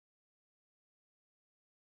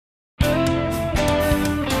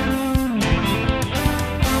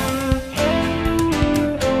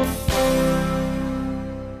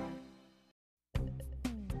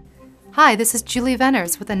Hi, this is Julie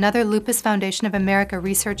Venners with another Lupus Foundation of America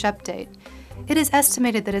research update. It is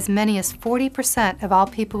estimated that as many as 40% of all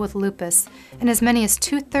people with lupus and as many as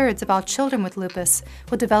 2/3 of all children with lupus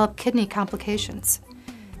will develop kidney complications.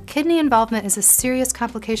 Kidney involvement is a serious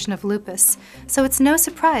complication of lupus, so it's no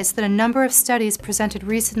surprise that a number of studies presented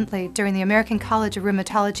recently during the American College of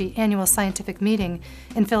Rheumatology annual scientific meeting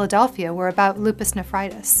in Philadelphia were about lupus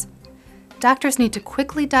nephritis. Doctors need to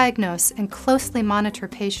quickly diagnose and closely monitor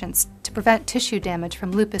patients to prevent tissue damage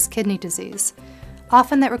from lupus kidney disease.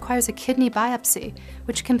 Often that requires a kidney biopsy,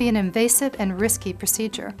 which can be an invasive and risky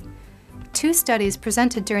procedure. 2 studies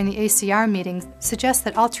presented during the ACR meeting suggest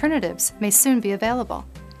that alternatives may soon be available.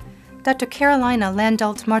 Dr. Carolina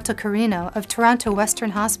Landolt-Martocarino of Toronto Western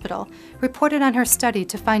Hospital reported on her study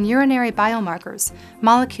to find urinary biomarkers,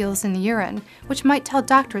 molecules in the urine, which might tell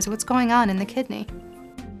doctors what's going on in the kidney.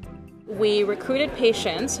 We recruited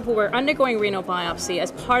patients who were undergoing renal biopsy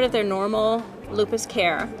as part of their normal lupus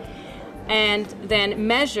care and then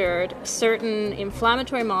measured certain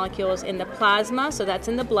inflammatory molecules in the plasma, so that's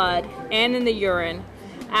in the blood, and in the urine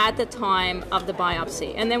at the time of the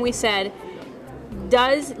biopsy. And then we said,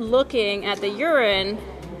 does looking at the urine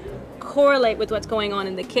correlate with what's going on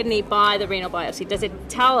in the kidney by the renal biopsy? Does it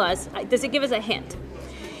tell us, does it give us a hint?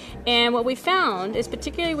 And what we found is,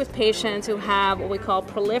 particularly with patients who have what we call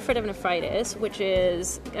proliferative nephritis, which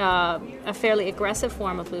is a fairly aggressive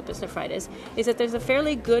form of lupus nephritis, is that there's a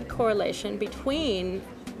fairly good correlation between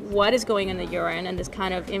what is going in the urine and this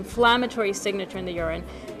kind of inflammatory signature in the urine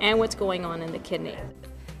and what's going on in the kidney.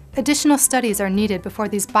 Additional studies are needed before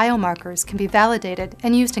these biomarkers can be validated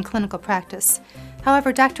and used in clinical practice.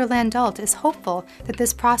 However, Dr. Landolt is hopeful that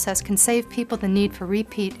this process can save people the need for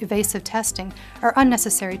repeat evasive testing or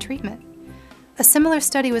unnecessary treatment. A similar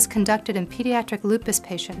study was conducted in pediatric lupus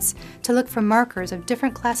patients to look for markers of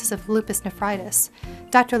different classes of lupus nephritis.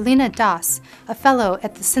 Dr. Lena Das, a fellow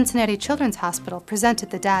at the Cincinnati Children's Hospital,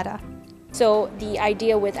 presented the data. So the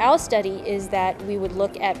idea with our study is that we would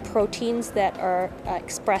look at proteins that are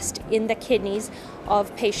expressed in the kidneys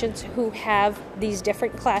of patients who have these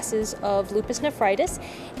different classes of lupus nephritis,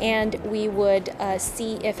 and we would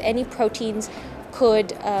see if any proteins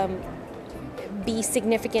could be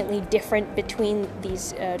significantly different between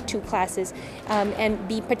these 2 classes and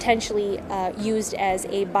be potentially used as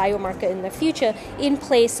a biomarker in the future in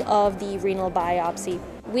place of the renal biopsy.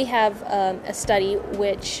 We have a study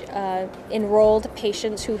which enrolled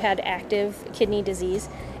patients who had active kidney disease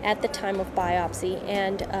at the time of biopsy,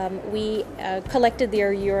 and we collected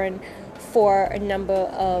their urine for a number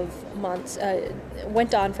of months,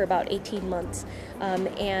 went on for about 18 months,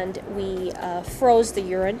 and we froze the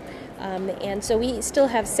urine. And so we still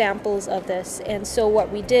have samples of this, and so what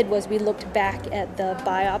we did was we looked back at the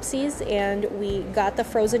biopsies and we got the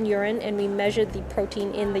frozen urine and we measured the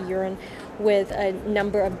protein in the urine with a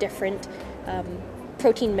number of different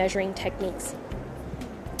protein measuring techniques.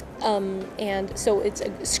 And so it's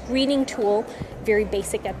a screening tool, very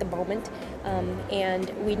basic at the moment, and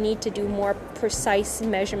we need to do more precise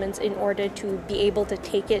measurements in order to be able to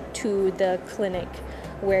take it to the clinic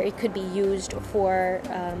where it could be used for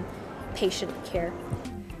patient care.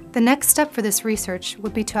 The next step for this research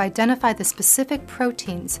would be to identify the specific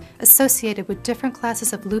proteins associated with different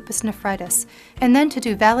classes of lupus nephritis, and then to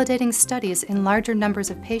do validating studies in larger numbers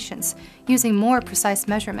of patients using more precise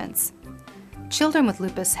measurements. Children with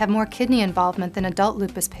lupus have more kidney involvement than adult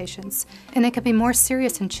lupus patients, and it can be more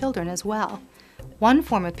serious in children as well. One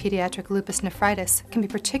form of pediatric lupus nephritis can be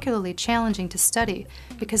particularly challenging to study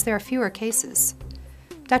because there are fewer cases.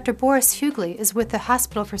 Dr. Boris Hughley is with the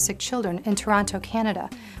Hospital for Sick Children in Toronto, Canada,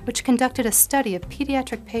 which conducted a study of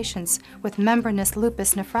pediatric patients with membranous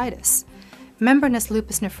lupus nephritis. Membranous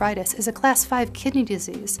lupus nephritis is a Class 5 kidney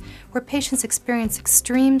disease where patients experience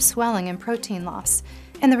extreme swelling and protein loss,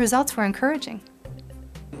 and the results were encouraging.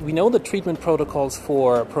 We know the treatment protocols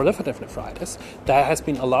for proliferative nephritis. There has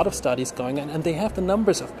been a lot of studies going on, and they have the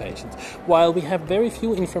numbers of patients. While we have very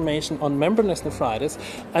few information on membranous nephritis,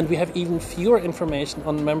 and we have even fewer information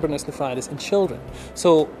on membranous nephritis in children.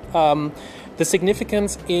 So the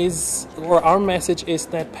significance is, or our message is,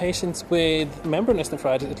 that patients with membranous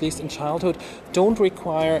nephritis, at least in childhood, don't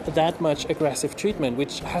require that much aggressive treatment,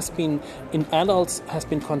 which has been, in adults, has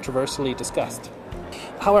been controversially discussed.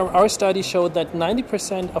 However, our study showed that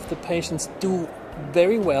 90% of the patients do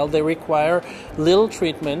very well. They require little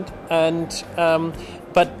treatment, and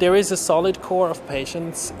but there is a solid core of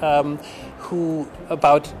patients who,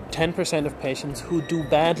 about 10% of patients, who do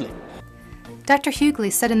badly. Dr. Hughley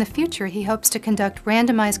said in the future he hopes to conduct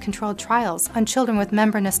randomized controlled trials on children with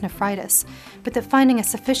membranous nephritis, but that finding a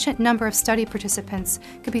sufficient number of study participants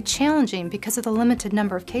could be challenging because of the limited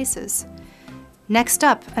number of cases. Next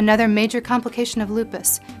up, another major complication of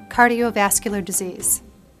lupus, cardiovascular disease.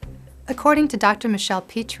 According to Dr. Michelle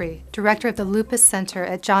Petrie, director of the Lupus Center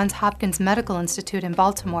at Johns Hopkins Medical Institute in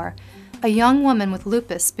Baltimore, a young woman with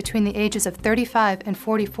lupus between the ages of 35 and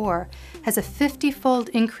 44 has a 50-fold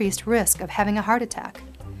increased risk of having a heart attack.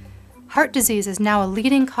 Heart disease is now a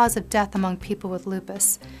leading cause of death among people with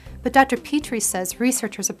lupus, but Dr. Petrie says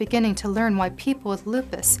researchers are beginning to learn why people with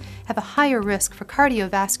lupus have a higher risk for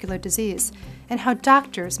cardiovascular disease and how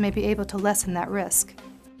doctors may be able to lessen that risk.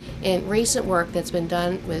 In recent work that's been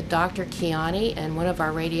done with Dr. Kiani and one of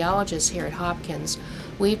our radiologists here at Hopkins,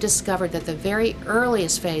 we've discovered that the very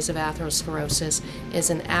earliest phase of atherosclerosis is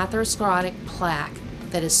an atherosclerotic plaque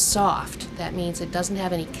that is soft. That means it doesn't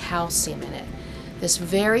have any calcium in it. This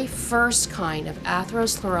very first kind of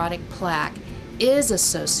atherosclerotic plaque is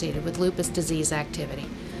associated with lupus disease activity.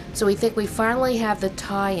 So we think we finally have the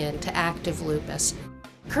tie-in to active lupus.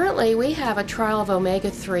 Currently, we have a trial of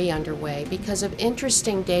omega-3 underway because of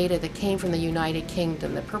interesting data that came from the United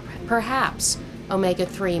Kingdom that perhaps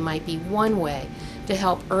omega-3 might be one way to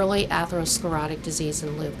help early atherosclerotic disease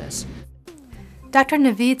in lupus. Dr.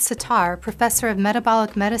 Naveed Sattar, professor of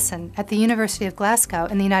metabolic medicine at the University of Glasgow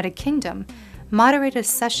in the United Kingdom, moderated a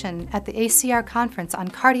session at the ACR conference on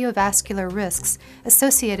cardiovascular risks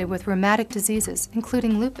associated with rheumatic diseases,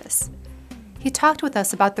 including lupus. He talked with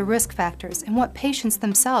us about the risk factors and what patients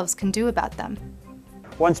themselves can do about them.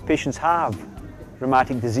 Once patients have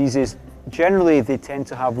rheumatic diseases, generally they tend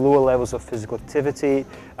to have lower levels of physical activity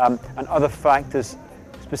and other factors,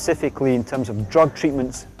 specifically in terms of drug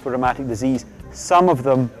treatments for rheumatic disease. Some of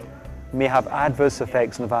them may have adverse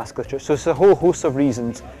effects on the vasculature. So it's a whole host of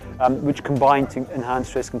reasons which combine to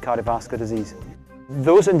enhance risk in cardiovascular disease.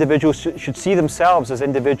 Those individuals should see themselves as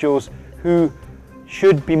individuals who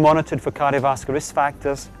should be monitored for cardiovascular risk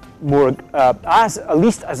factors more, at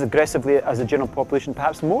least as aggressively as the general population,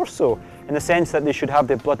 perhaps more so, in the sense that they should have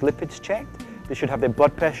their blood lipids checked, they should have their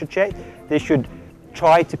blood pressure checked, they should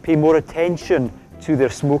try to pay more attention to their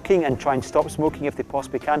smoking and try and stop smoking if they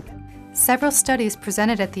possibly can. Several studies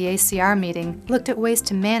presented at the ACR meeting looked at ways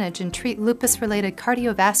to manage and treat lupus-related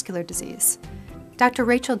cardiovascular disease. Dr.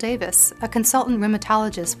 Rachel Davis, a consultant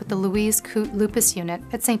rheumatologist with the Louise Coote Lupus Unit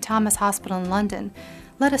at St. Thomas Hospital in London,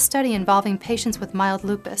 led a study involving patients with mild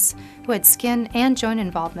lupus who had skin and joint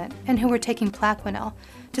involvement and who were taking Plaquenil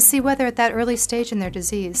to see whether at that early stage in their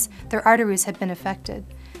disease their arteries had been affected,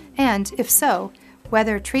 and, if so,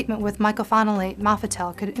 whether treatment with mycophenolate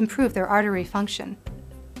mofetil could improve their artery function.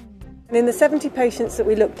 And in the 70 patients that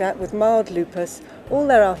we looked at with mild lupus, all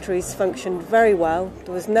their arteries functioned very well.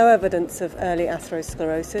 There was no evidence of early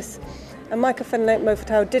atherosclerosis, and mycophenolate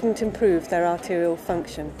mofetil didn't improve their arterial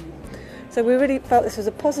function. So we really felt this was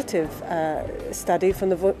a positive study from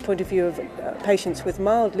the point of view of patients with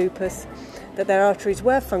mild lupus, that their arteries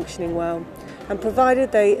were functioning well, and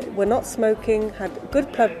provided they were not smoking, had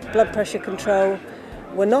good blood pressure control,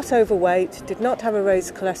 were not overweight, did not have a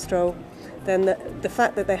raised cholesterol, then the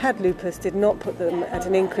fact that they had lupus did not put them at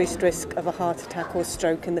an increased risk of a heart attack or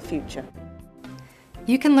stroke in the future.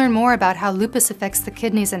 You can learn more about how lupus affects the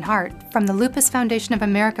kidneys and heart from the Lupus Foundation of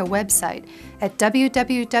America website at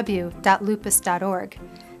www.lupus.org.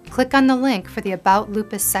 Click on the link for the About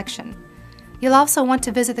Lupus section. You'll also want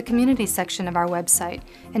to visit the community section of our website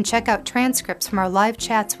and check out transcripts from our live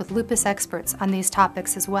chats with lupus experts on these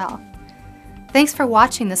topics as well. Thanks for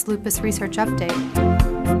watching this Lupus Research Update.